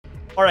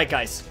Alright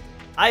guys,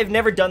 I've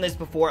never done this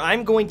before.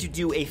 I'm going to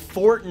do a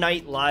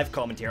Fortnite live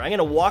commentary. I'm going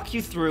to walk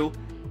you through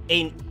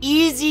an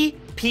easy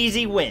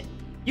peasy win.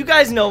 You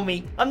guys know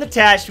me. I'm the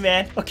Mtashed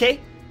man, okay?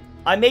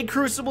 I made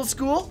Crucible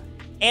School,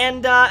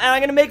 and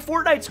I'm going to make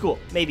Fortnite School.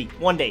 Maybe,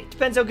 one day.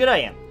 Depends how good I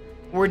am.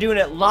 We're doing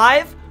it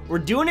live. We're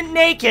doing it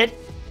naked.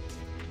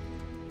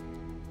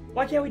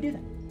 Why can't we do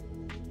that?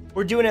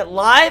 We're doing it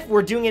live.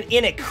 We're doing it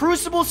in a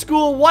Crucible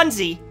School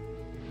onesie.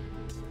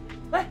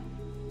 What?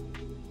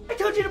 I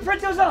told you to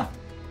print those off.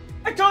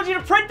 I told you to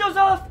print those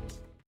off.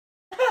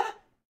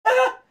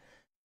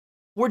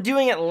 We're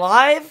doing it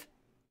live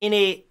in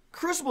a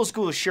Crucible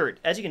School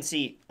shirt. As you can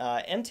see,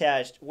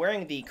 Mtashed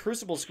wearing the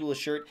Crucible School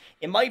shirt.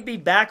 It might be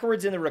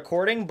backwards in the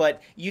recording, but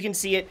you can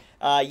see it.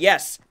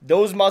 Yes,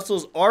 those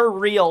muscles are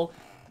real,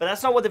 but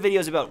that's not what the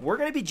video is about. We're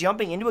going to be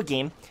jumping into a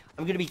game.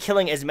 I'm going to be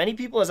killing as many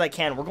people as I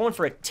can. We're going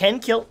for a 10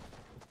 kill.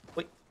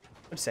 Wait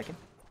a second.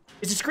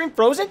 Is the screen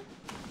frozen?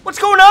 What's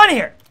going on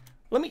here?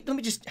 Let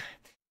me just...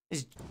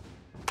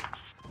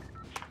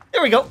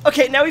 There we go.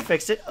 Okay, now we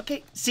fixed it.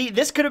 Okay, see,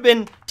 this could have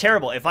been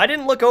terrible. If I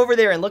didn't look over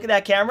there and look at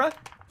that camera,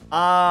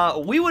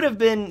 we would have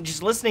been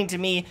just listening to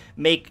me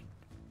make,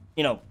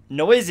 you know,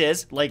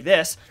 noises like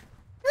this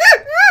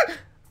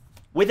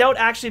without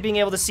actually being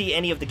able to see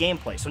any of the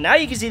gameplay. So now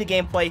you can see the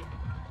gameplay.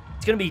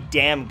 It's gonna be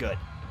damn good.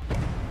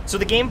 So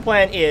the game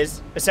plan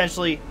is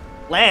essentially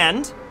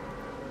land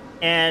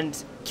and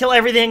kill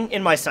everything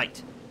in my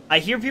sight. I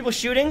hear people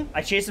shooting,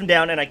 I chase them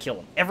down, and I kill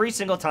them every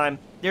single time.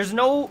 There's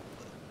no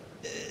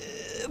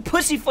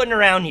pussyfooting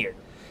around here.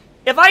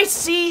 If I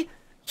see,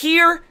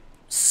 hear,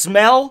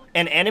 smell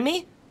an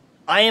enemy,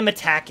 I am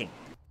attacking.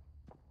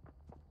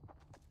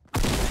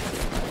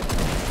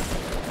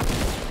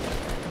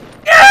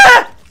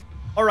 Ah!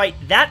 Alright,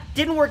 that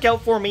didn't work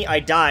out for me. I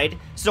died.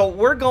 So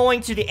we're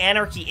going to the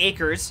Anarchy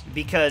Acres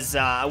because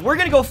we're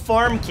gonna go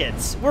farm,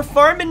 kids. We're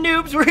farming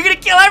noobs. We're gonna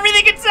kill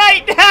everything in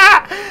sight.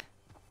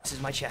 This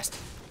is my chest.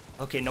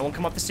 Okay, no one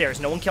come up the stairs.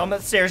 No one come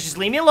up the stairs. Just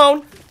leave me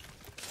alone.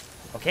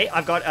 Okay,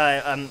 I've got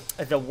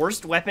the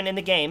worst weapon in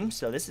the game,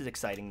 so this is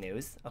exciting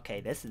news.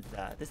 Okay, this is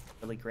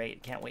really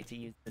great. Can't wait to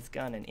use this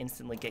gun and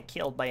instantly get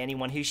killed by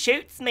anyone who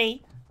shoots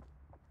me.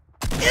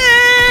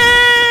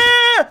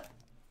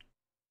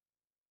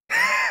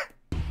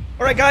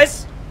 Alright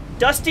guys,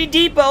 Dusty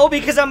Depot,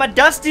 because I'm a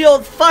dusty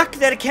old fuck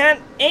that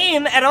can't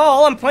aim at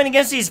all. I'm playing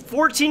against these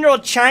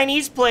 14-year-old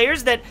Chinese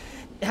players that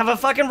have a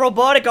fucking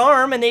robotic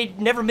arm and they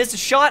never miss a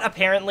shot,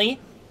 apparently.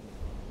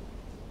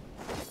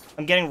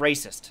 I'm getting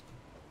racist.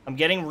 I'm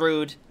getting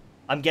rude.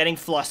 I'm getting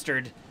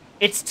flustered.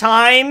 It's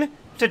time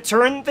to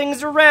turn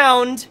things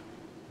around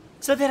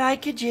so that I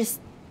could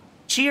just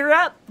cheer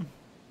up.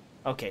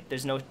 Okay,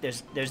 there's no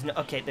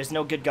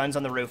good guns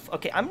on the roof.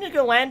 Okay, I'm gonna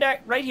go land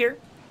right here.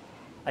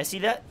 I see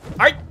that.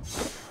 Are you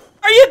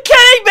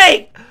kidding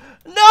me?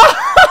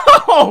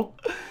 No!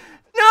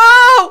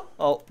 No!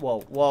 Oh,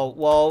 whoa.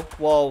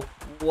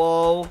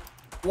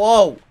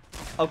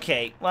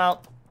 Okay,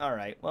 well,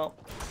 alright, well.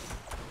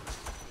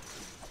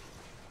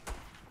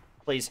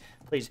 Please.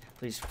 Okay,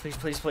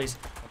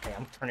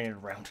 I'm turning it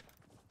around.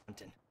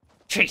 Hunting.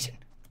 Chasing.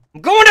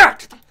 I'm going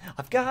out!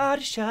 I've got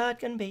a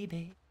shotgun,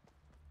 baby.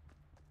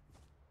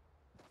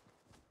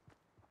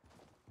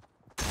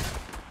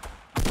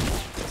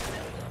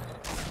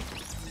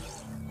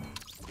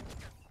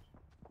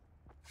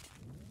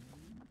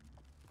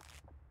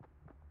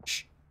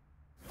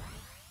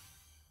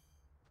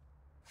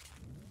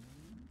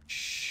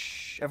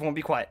 Shh. Everyone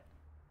be quiet.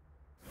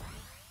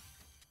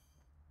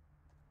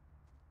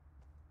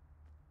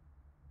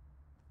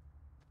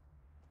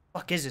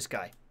 Fuck is this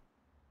guy?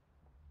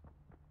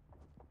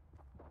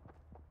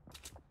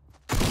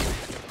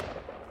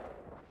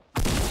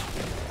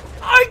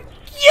 Are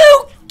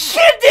you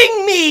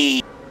kidding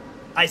me?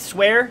 I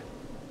swear,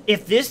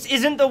 if this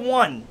isn't the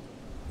one,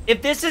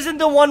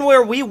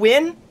 where we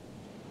win,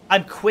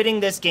 I'm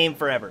quitting this game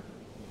forever.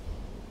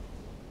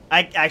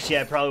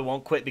 I probably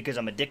won't quit because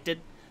I'm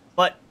addicted,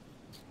 but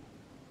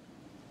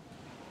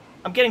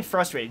I'm getting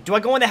frustrated. Do I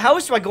go in the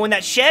house? Do I go in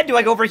that shed? Do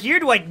I go over here?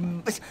 Do I...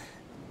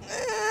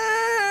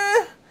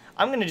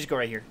 I'm gonna just go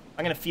right here.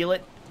 I'm gonna feel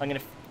it.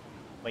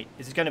 Wait,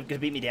 is this gonna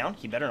beat me down?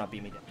 He better not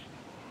beat me down.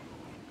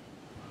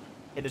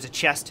 Okay, there's a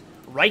chest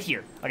right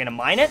here. I'm gonna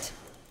mine it.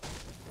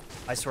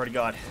 I swear to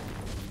God.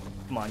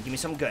 Come on, give me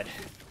something good.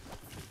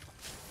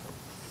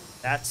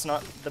 That's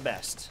not the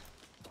best.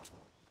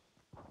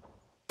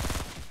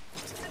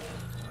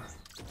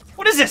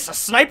 What is this, a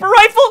sniper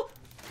rifle?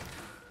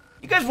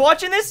 You guys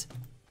watching this?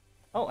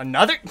 Oh,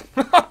 another?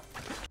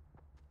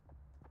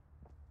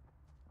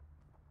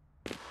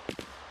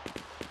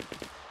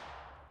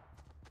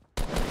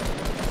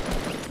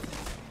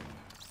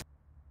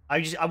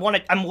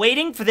 I'm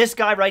waiting for this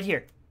guy right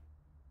here.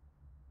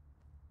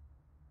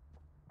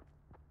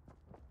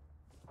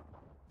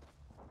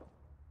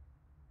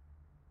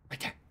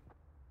 Right there.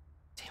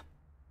 Damn.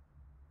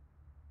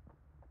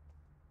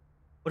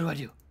 What do I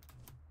do?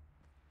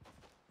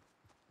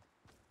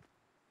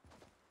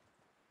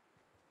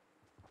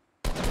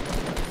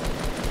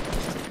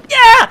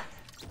 Yeah!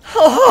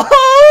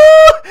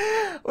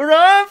 Oh,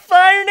 run!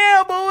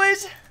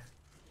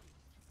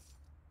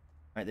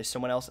 there's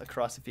someone else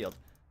across the field.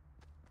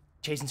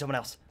 Chasing someone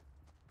else.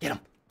 Get him.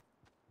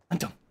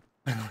 Hunt him.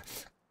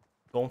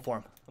 Going for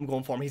him. I'm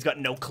going for him. He's got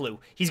no clue.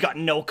 He's got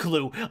no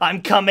clue.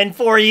 I'm coming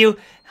for you.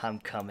 I'm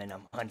coming.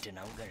 I'm hunting.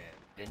 I'm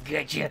gonna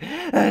get you.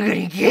 I'm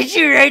gonna get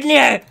you right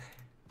now.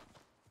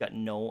 Got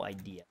no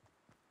idea.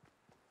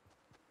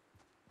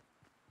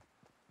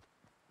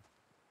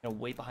 I'm gonna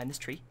wait behind this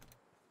tree.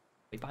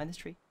 Wait behind this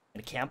tree.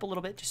 I'm gonna camp a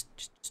little bit. Just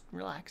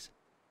relax.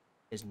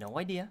 He has no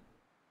idea.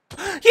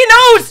 He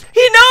knows!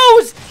 He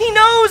knows! He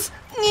knows!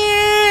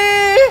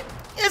 Yeah!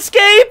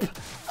 Escape!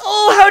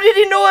 Oh, how did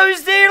he know I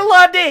was there,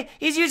 laddie?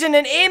 He's using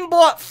an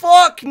aimbot.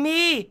 Fuck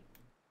me!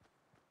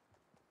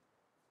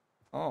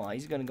 Oh,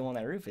 he's gonna go on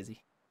that roof, is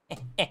he?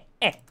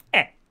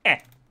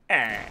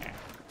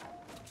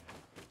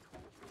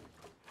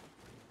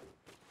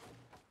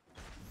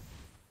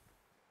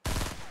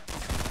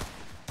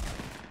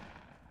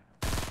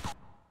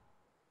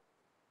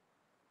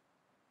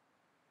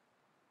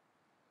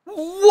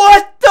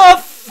 What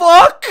the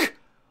fuck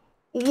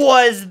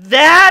was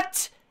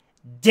that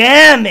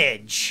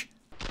damage?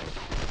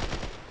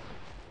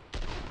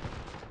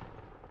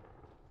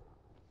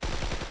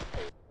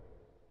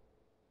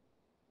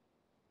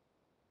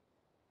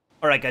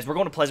 Alright guys, we're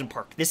going to Pleasant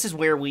Park. This is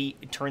where we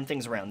turn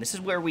things around. This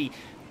is where we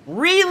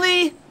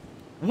really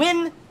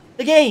win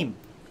the game.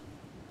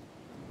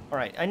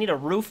 Alright, I need a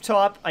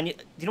rooftop. You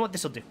know what?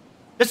 This'll do.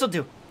 This'll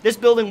do. This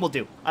building will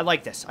do. I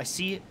like this. I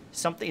see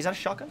something. Is that a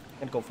shotgun? I'm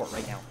gonna go for it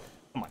right now.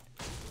 Come on.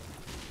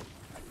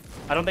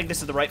 I don't think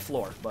this is the right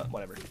floor, but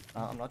whatever.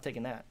 I'm not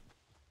taking that.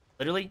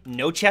 Literally,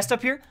 no chest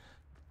up here.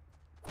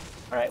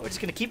 Alright, we're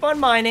just gonna keep on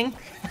mining.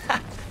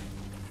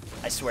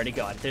 I swear to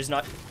God, there's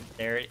not...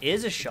 There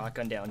is a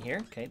shotgun down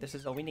here. Okay, this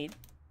is all we need.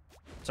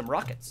 Some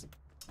rockets.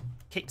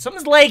 Okay,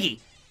 something's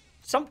laggy.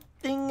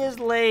 Something is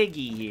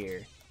laggy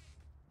here.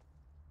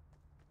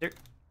 There...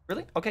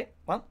 Really? Okay,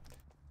 well...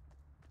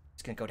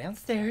 Just gonna go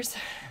downstairs.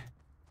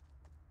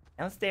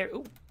 Downstairs.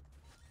 Ooh.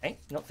 Hey,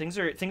 no, things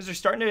are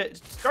starting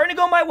to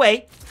go my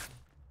way.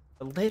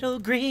 A little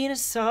green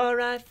is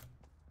alright.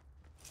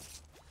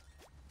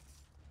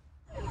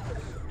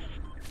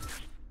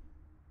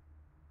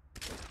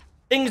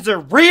 Things are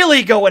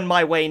really going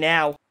my way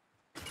now.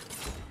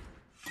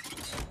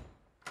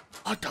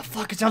 What the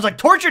fuck? It sounds like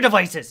torture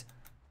devices.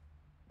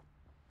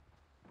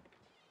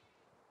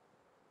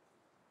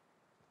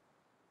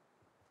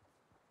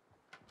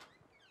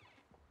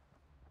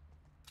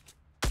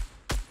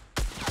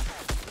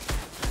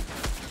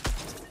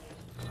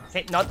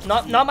 Okay,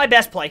 not my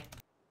best play.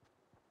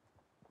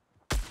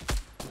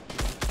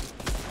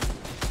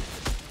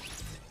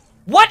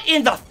 What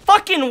in the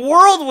fucking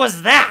world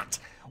was that?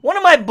 One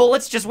of my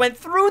bullets just went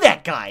through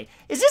that guy.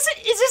 Is this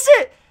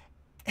it?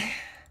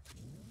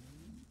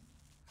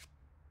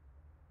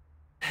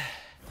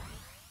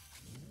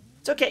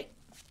 It's okay.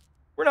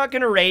 We're not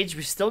gonna rage.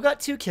 We still got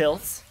 2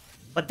 kills.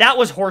 But that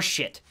was horse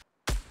shit.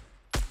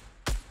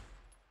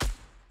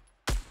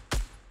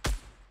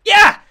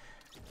 Yeah!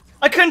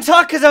 I couldn't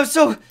talk because I was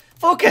so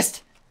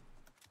focused.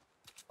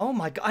 Oh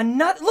my God,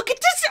 look at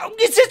this.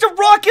 Is this a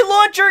rocket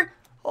launcher?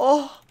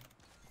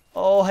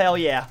 Oh hell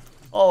yeah.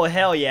 Oh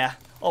hell yeah.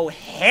 Oh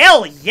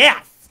hell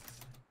yes.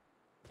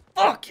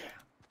 Fuck yeah.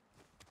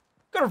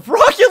 Got a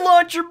rocket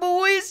launcher,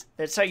 boys.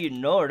 That's how you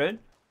know, dude.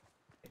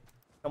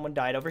 Someone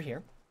died over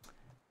here.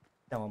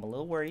 Now I'm a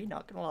little worried,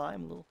 not gonna lie.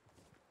 I'm a little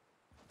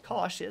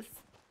cautious.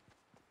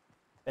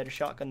 Better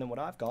shotgun than what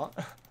I've got.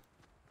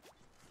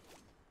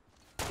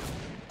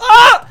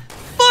 Ah!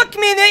 Fuck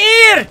me in the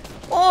ear!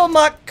 Oh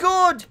my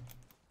God!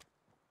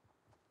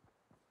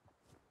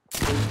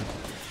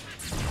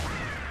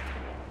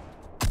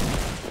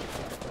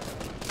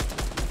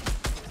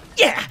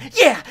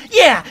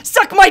 Yeah!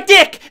 Suck my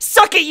dick!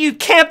 Suck it, you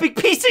camping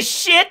piece of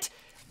shit!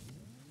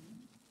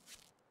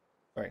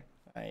 Sorry,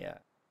 I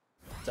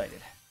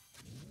excited.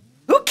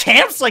 Who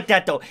camps like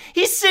that though?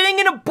 He's sitting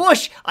in a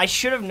bush. I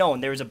should have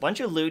known. There was a bunch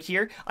of loot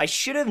here. I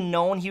should have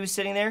known he was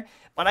sitting there,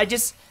 but I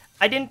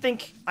didn't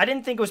think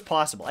it was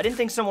possible. I didn't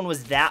think someone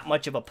was that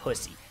much of a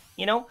pussy.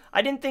 You know?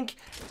 I didn't think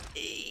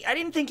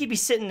he'd be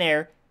sitting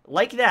there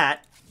like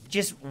that,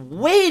 just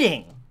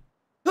waiting.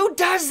 Who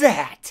does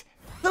that?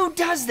 Who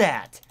does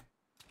that?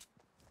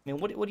 I mean,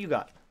 what do you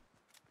got?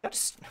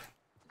 Christ,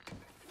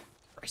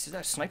 is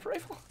that a sniper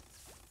rifle?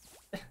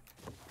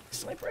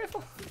 Sniper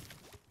rifle?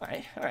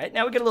 Alright.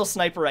 Now we get a little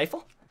sniper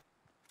rifle.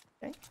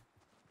 Okay.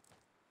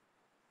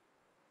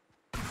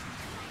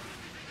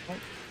 Oh,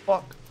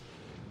 fuck.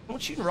 Someone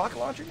shooting rocket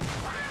launcher?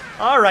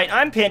 Alright,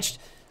 I'm pinched.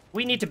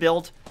 We need to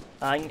build.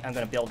 I'm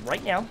gonna build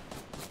right now.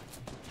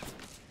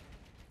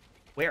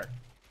 Where?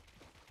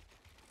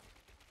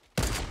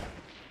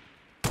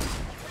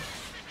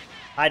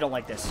 I don't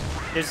like this.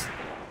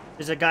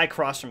 There's a guy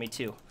across from me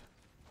too.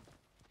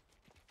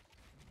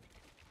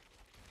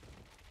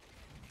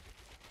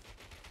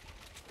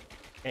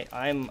 Okay,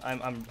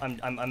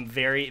 I'm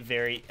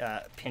very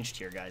pinched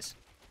here, guys.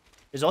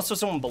 There's also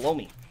someone below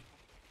me.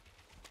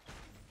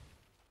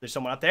 There's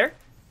someone up there,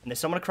 and there's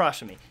someone across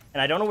from me.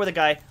 And I don't know where the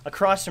guy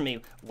across from me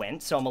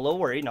went, so I'm a little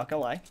worried, not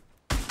gonna lie.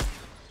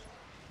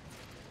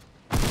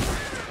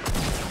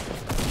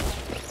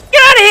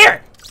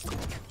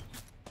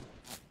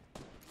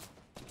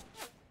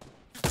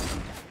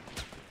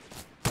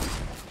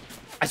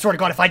 swear to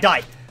God, if I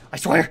die. I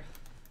swear.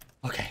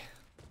 Okay.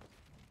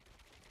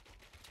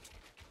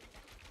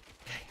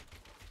 Okay.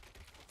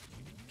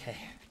 Okay.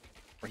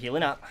 We're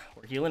healing up.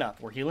 We're healing up.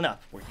 We're healing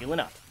up. We're healing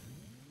up.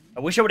 I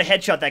wish I would have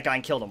headshot that guy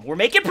and killed him. We're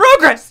making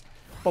progress!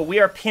 But we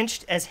are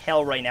pinched as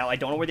hell right now. I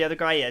don't know where the other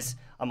guy is.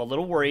 I'm a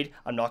little worried.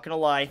 I'm not gonna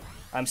lie.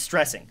 I'm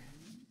stressing.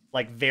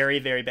 Like, very,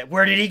 very bad.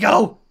 Where did he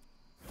go?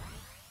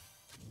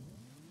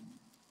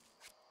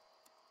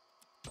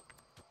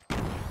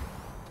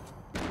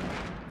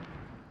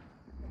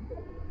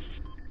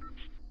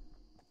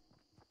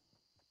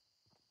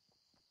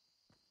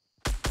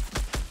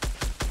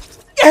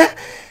 Yeah!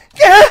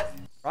 Yeah!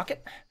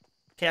 Rocket.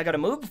 Okay, I gotta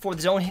move before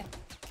the zone hit.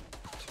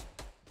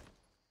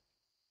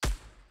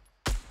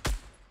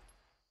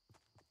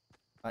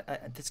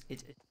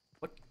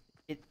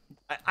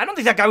 I don't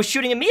think that guy was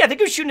shooting at me. I think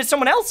he was shooting at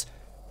someone else.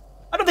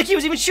 I don't think he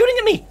was even shooting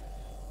at me.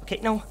 Okay,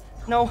 no,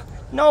 no,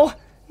 no,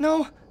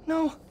 no,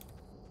 no.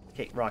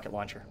 Okay, rocket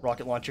launcher.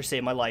 Rocket launcher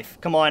saved my life.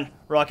 Come on,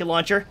 rocket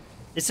launcher.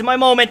 This is my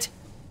moment.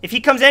 If he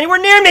comes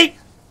anywhere near me,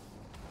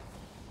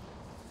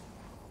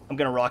 I'm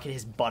gonna rocket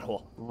his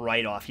butthole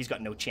right off. He's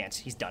got no chance.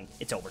 He's done.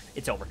 It's over.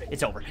 It's over.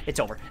 It's over. It's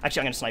over.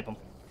 Actually, I'm gonna snipe him.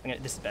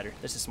 This is better.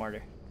 This is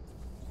smarter.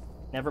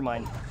 Never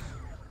mind.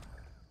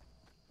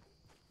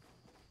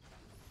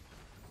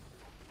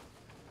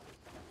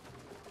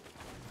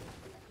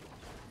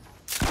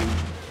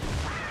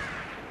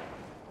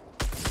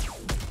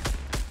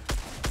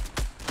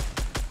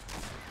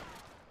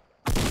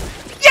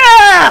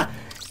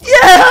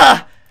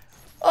 Yeah!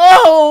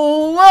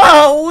 Oh,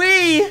 wow,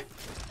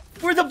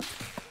 we're the...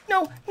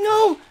 No,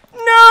 no,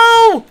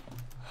 no!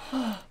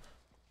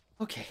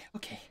 Okay.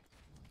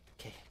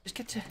 Just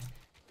get to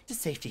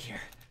safety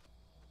here.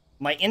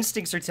 My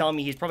instincts are telling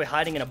me he's probably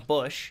hiding in a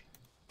bush.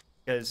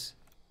 Because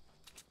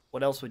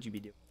what else would you be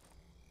doing?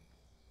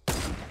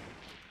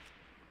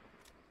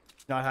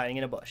 Not hiding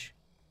in a bush.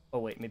 Oh,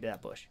 wait, maybe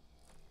that bush.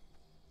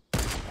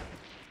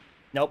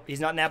 Nope, he's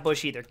not in that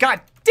bush either.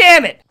 God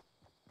damn it!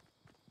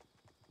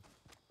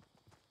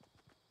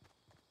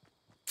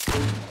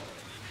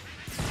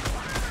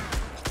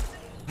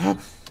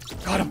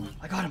 Got him!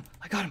 I got him!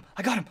 I got him!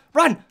 I got him!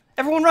 Run!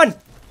 Everyone run!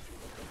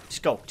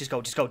 Just go! Just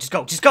go! Just go! Just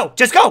go! Just go!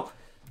 Just go!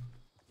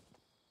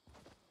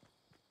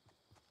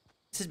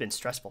 This has been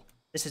stressful.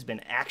 This has been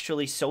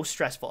actually so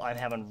stressful. I'm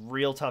having a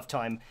real tough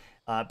time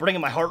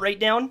bringing my heart rate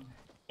down,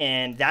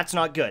 and that's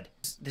not good.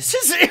 This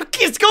is...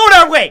 It's going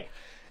our way!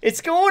 It's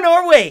going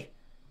our way!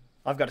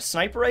 I've got a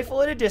sniper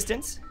rifle at a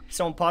distance.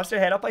 Someone pops their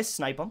head up, I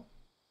snipe them.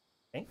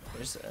 Okay,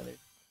 there's...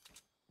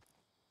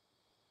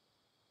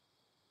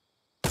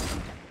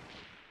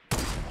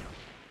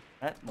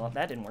 Well,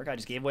 that didn't work. I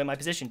just gave away my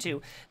position, too.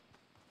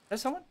 Is that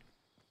someone?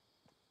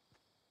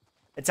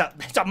 It's a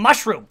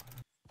mushroom!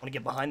 I want to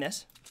get behind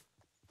this.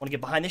 I want to get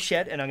behind this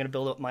shed, and I'm going to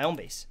build up my own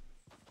base.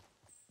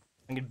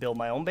 I'm going to build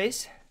my own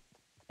base,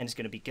 and it's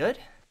going to be good.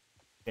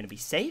 It's going to be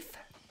safe.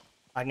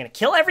 I'm going to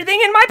kill everything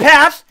in my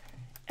path,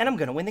 and I'm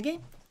going to win the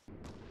game.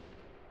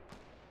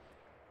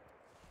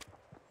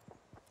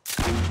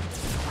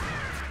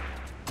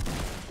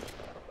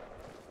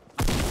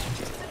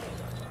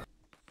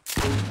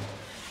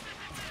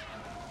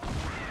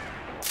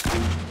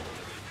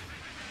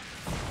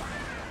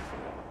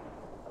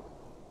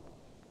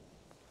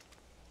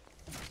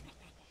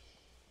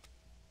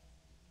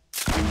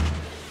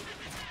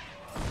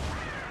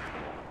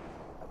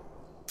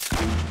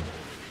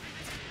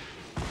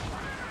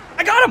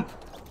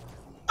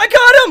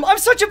 I'm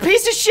such a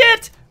piece of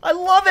shit! I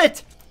love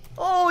it!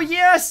 Oh,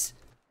 yes!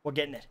 We're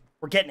getting it.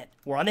 We're getting it.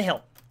 We're on the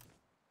hill.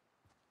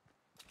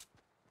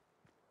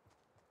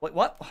 Wait,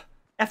 what?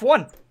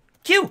 F1.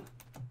 Q!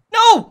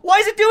 No! Why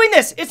is it doing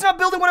this? It's not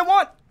building what I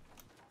want!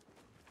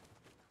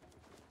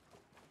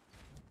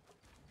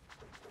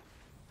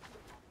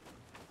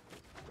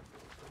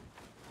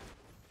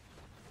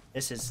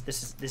 This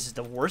is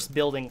the worst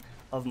building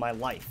of my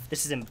life.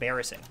 This is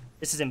embarrassing.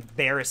 This is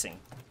embarrassing.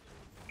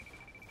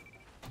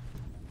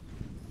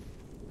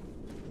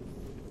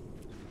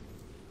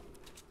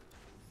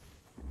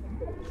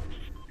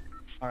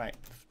 Alright,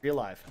 3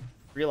 alive.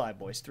 3 alive,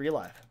 boys. 3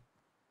 alive.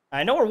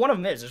 I know where one of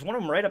them is. There's one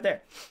of them right up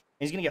there. And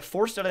he's gonna get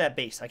forced out of that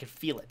base. I can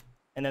feel it.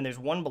 And then there's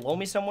one below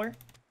me somewhere.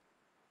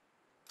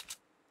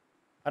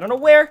 I don't know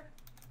where.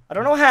 I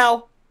don't know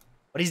how.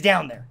 But he's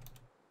down there.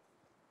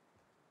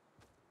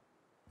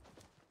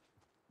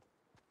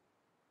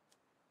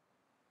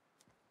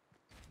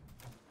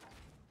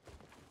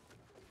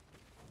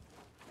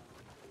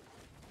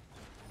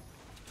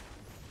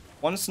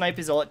 One snipe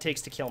is all it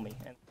takes to kill me.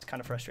 And it's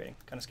kind of frustrating.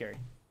 Kind of scary.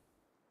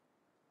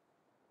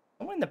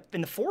 I'm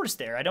in the forest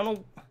there. I don't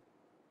know.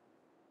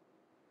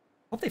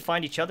 Hope they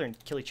find each other and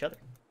kill each other.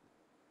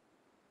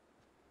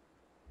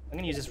 I'm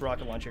gonna use this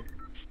rocket launcher.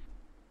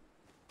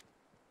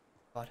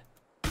 God.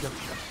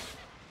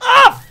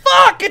 Ah,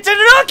 fuck! It's a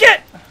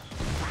rocket!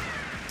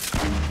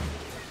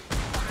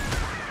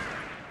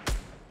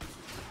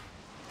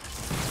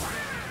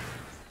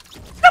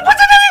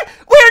 What's it?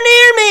 Where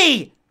near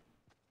me?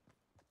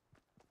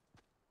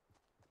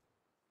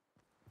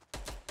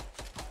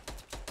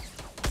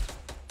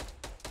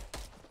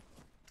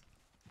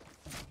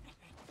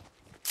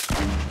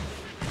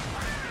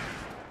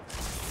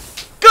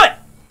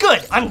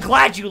 I'm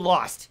glad you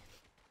lost.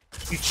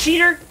 You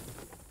cheater.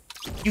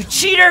 You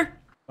cheater.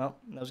 Well,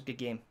 that was a good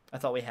game. I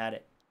thought we had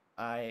it.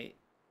 I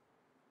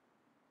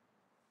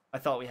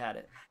thought we had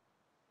it.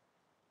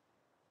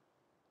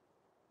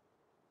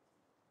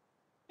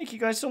 Thank you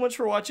guys so much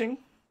for watching.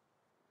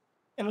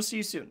 And I'll see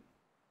you soon.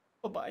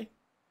 Bye-bye.